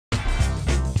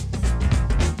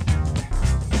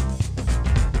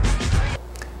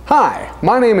Hi,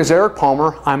 my name is Eric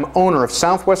Palmer. I'm owner of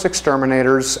Southwest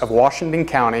Exterminators of Washington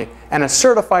County and a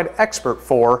certified expert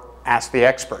for Ask the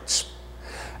Experts.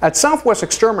 At Southwest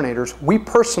Exterminators, we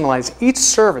personalize each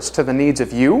service to the needs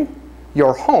of you,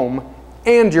 your home,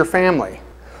 and your family.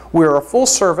 We are a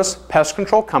full-service pest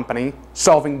control company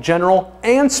solving general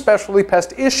and specialty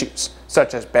pest issues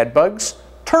such as bedbugs,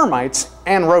 termites,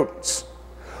 and rodents.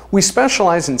 We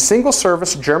specialize in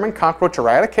single-service German cockroach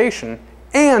eradication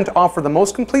and offer the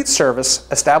most complete service,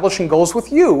 establishing goals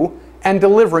with you and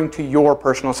delivering to your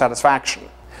personal satisfaction.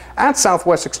 At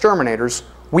Southwest Exterminators,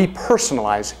 we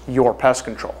personalize your pest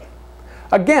control.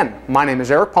 Again, my name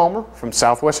is Eric Palmer from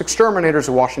Southwest Exterminators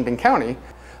of Washington County.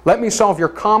 Let me solve your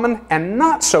common and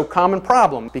not so common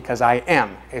problems because I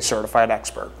am a certified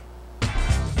expert.